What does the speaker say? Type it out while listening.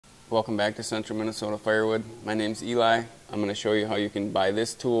Welcome back to Central Minnesota Firewood. My name's Eli. I'm going to show you how you can buy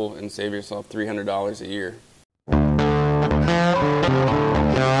this tool and save yourself $300 a year.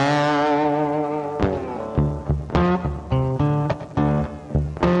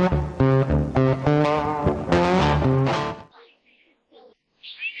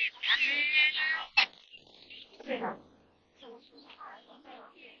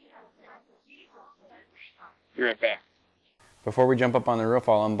 Be right back. Before we jump up on the roof,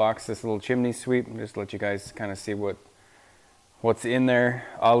 I'll unbox this little chimney sweep, just to let you guys kind of see what's in there.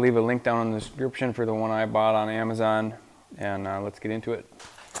 I'll leave a link down in the description for the one I bought on Amazon, and let's get into it.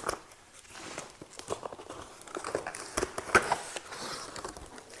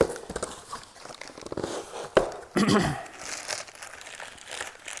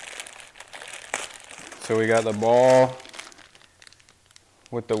 So we got the ball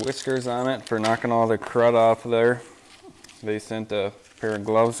with the whiskers on it for knocking all the crud off there. They sent a pair of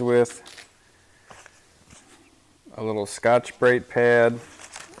gloves with a little Scotch-Brite pad,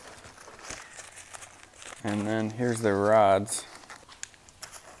 and then here's the rods.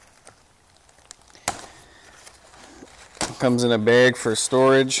 Comes in a bag for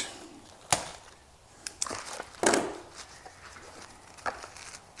storage.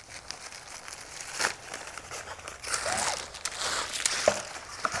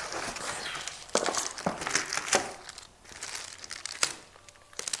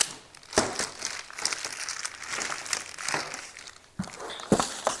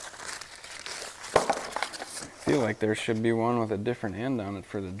 I feel like there should be one with a different end on it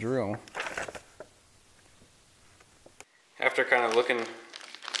for the drill. After kind of looking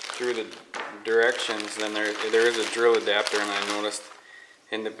through the directions, then there is a drill adapter, and I noticed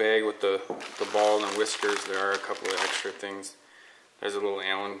in the bag with the ball and the whiskers there are a couple of extra things. There's a little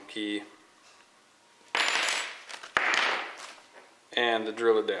Allen key and the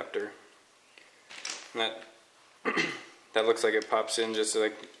drill adapter. And that looks like it pops in just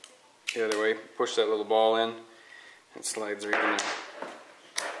like the other way. Push that little ball in. It slides right in.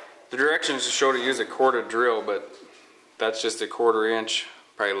 The directions show to use a quarter drill, but that's just a 1/4 inch,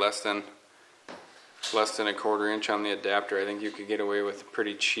 probably less than a 1/4 inch on the adapter. I think you could get away with a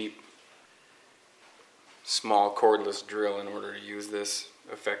pretty cheap, small cordless drill in order to use this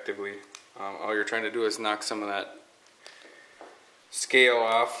effectively. All you're trying to do is knock some of that scale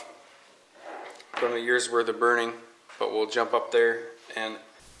off from a year's worth of burning, but we'll jump up there and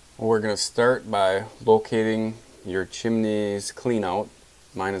we're going to start by locating your chimney's clean out.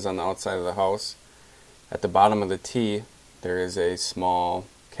 Mine is on the outside of the house. At the bottom of the T there is a small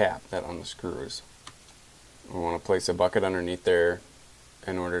cap that unscrews. We want to place a bucket underneath there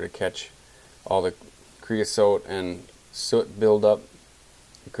in order to catch all the creosote and soot buildup.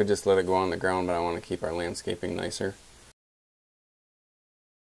 You could just let it go on the ground, but I want to keep our landscaping nicer.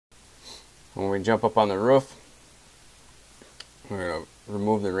 When we jump up on the roof, we're going to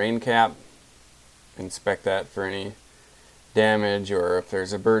remove the rain cap, inspect that for any damage, or if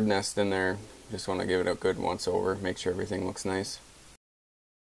there's a bird nest in there, just want to give it a good once over, make sure everything looks nice.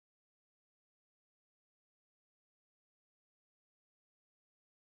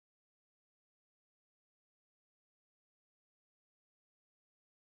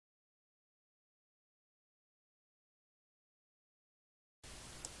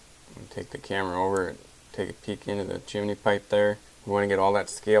 Take the camera over and take a peek into the chimney pipe there. We want to get all that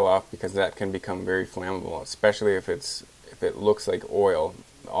scale off because that can become very flammable, especially if it looks like oil.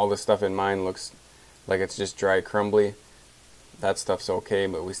 All the stuff in mine looks like it's just dry, crumbly. That stuff's okay,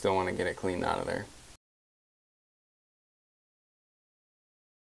 but we still want to get it cleaned out of there.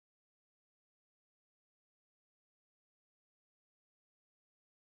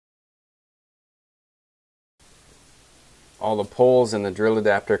 All the poles and the drill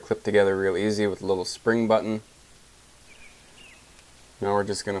adapter clip together real easy with a little spring button. Now we're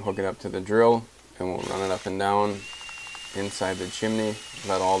just going to hook it up to the drill and we'll run it up and down inside the chimney.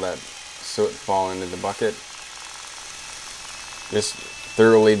 Let all that soot fall into the bucket. Just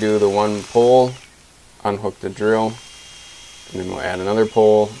thoroughly do the one pole, unhook the drill, and then we'll add another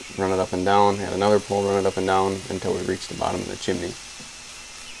pole, run it up and down, add another pole, run it up and down until we reach the bottom of the chimney.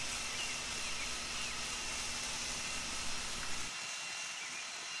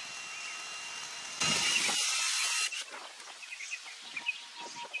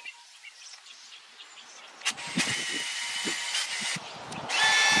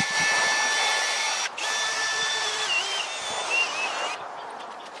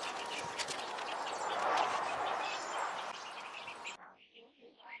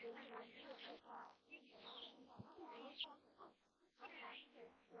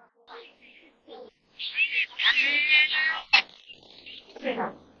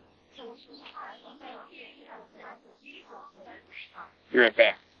 Be right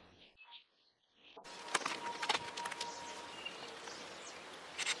back.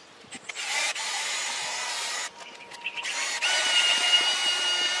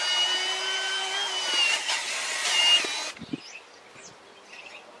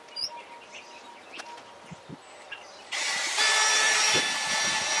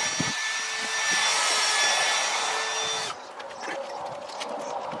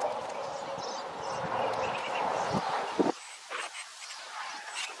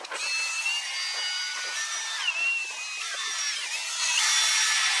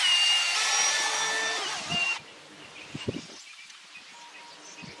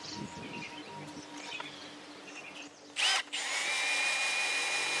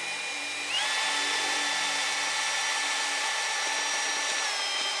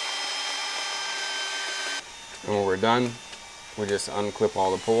 And when we're done, we just unclip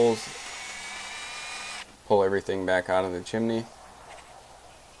all the poles, pull everything back out of the chimney.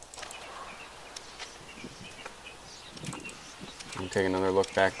 And take another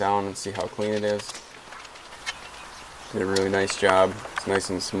look back down and see how clean it is. Did a really nice job. It's nice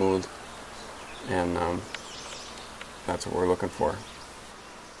and smooth, and that's what we're looking for.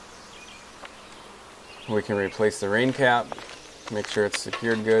 We can replace the rain cap, make sure it's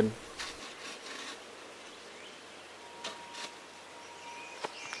secured good.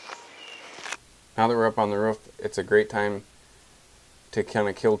 Now that we're up on the roof, it's a great time to kind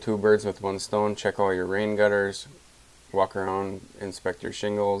of kill two birds with one stone. Check all your rain gutters, walk around, inspect your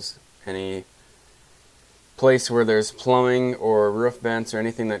shingles, any place where there's plumbing or roof vents or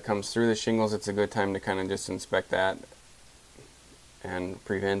anything that comes through the shingles. It's a good time to kind of just inspect that and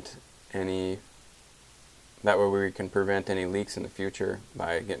prevent any, that way we can prevent any leaks in the future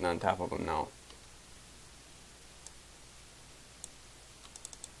by getting on top of them now.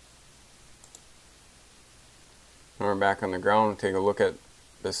 Now we're back on the ground. Take a look at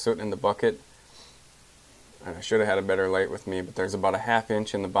the soot in the bucket. I should have had a better light with me, but there's about a ½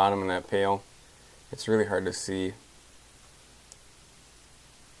 inch in the bottom of that pail. It's really hard to see.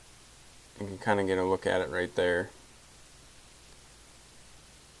 You can kind of get a look at it right there.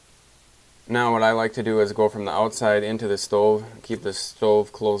 Now what I like to do is go from the outside into the stove, keep the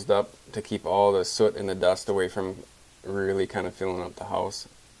stove closed up to keep all the soot and the dust away from really kind of filling up the house.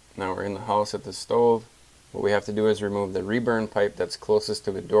 Now we're in the house at the stove. What we have to do is remove the reburn pipe that's closest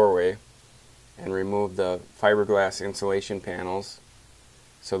to the doorway and remove the fiberglass insulation panels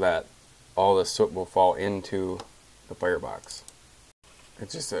so that all the soot will fall into the firebox.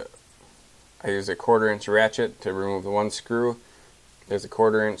 It's just I use a 1/4 inch ratchet to remove the one screw. There's a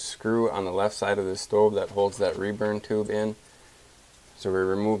 1/4 inch screw on the left side of the stove that holds that reburn tube in. So we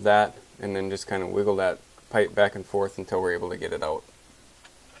remove that and then just kind of wiggle that pipe back and forth until we're able to get it out.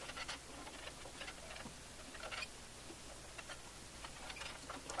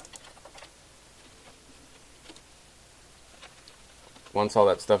 Once all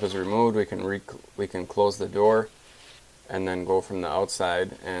that stuff is removed, we can close the door and then go from the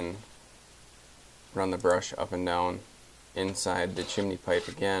outside and run the brush up and down inside the chimney pipe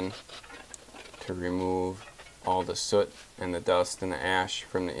again to remove all the soot and the dust and the ash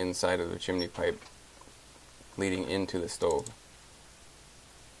from the inside of the chimney pipe leading into the stove.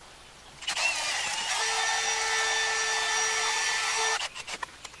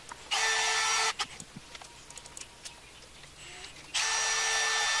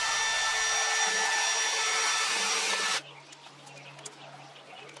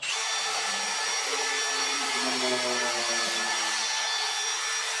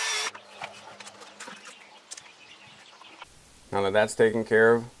 Now that that's taken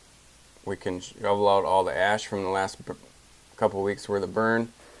care of, we can shovel out all the ash from the last couple weeks worth of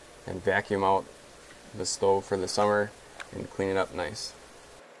burn and vacuum out the stove for the summer and clean it up nice.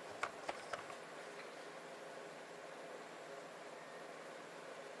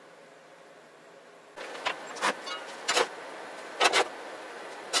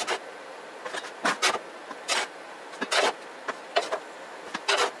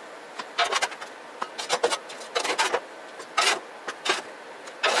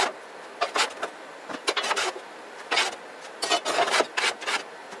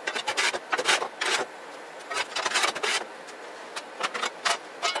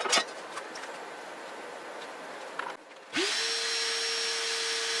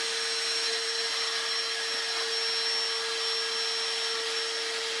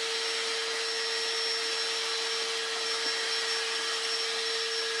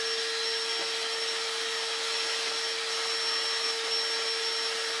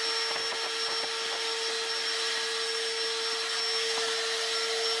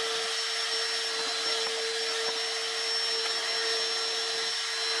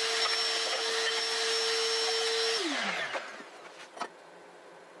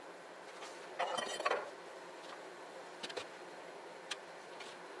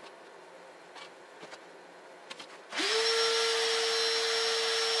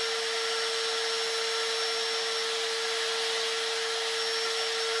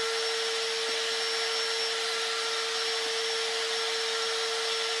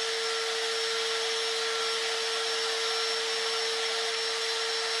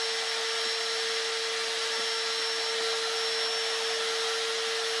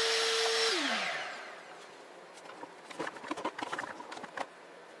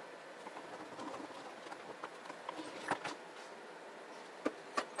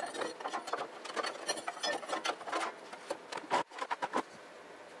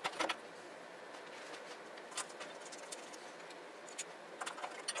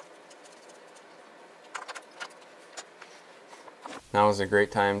 Now is a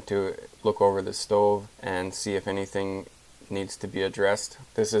great time to look over the stove and see if anything needs to be addressed.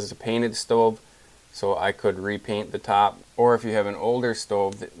 This is a painted stove, so I could repaint the top, or if you have an older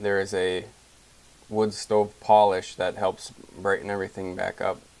stove, there is a wood stove polish that helps brighten everything back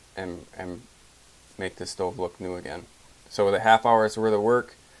up and make the stove look new again. So with a half hour's worth of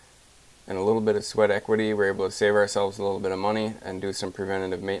work and a little bit of sweat equity, we're able to save ourselves a little bit of money and do some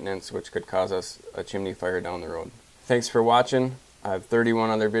preventative maintenance, which could cause us a chimney fire down the road. Thanks for watching. I have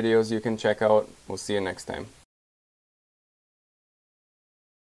 31 other videos you can check out. We'll see you next time.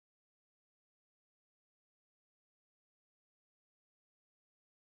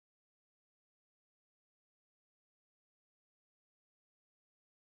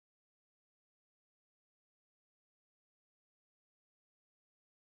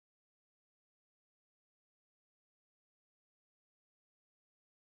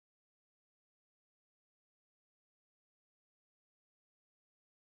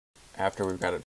 After we've got it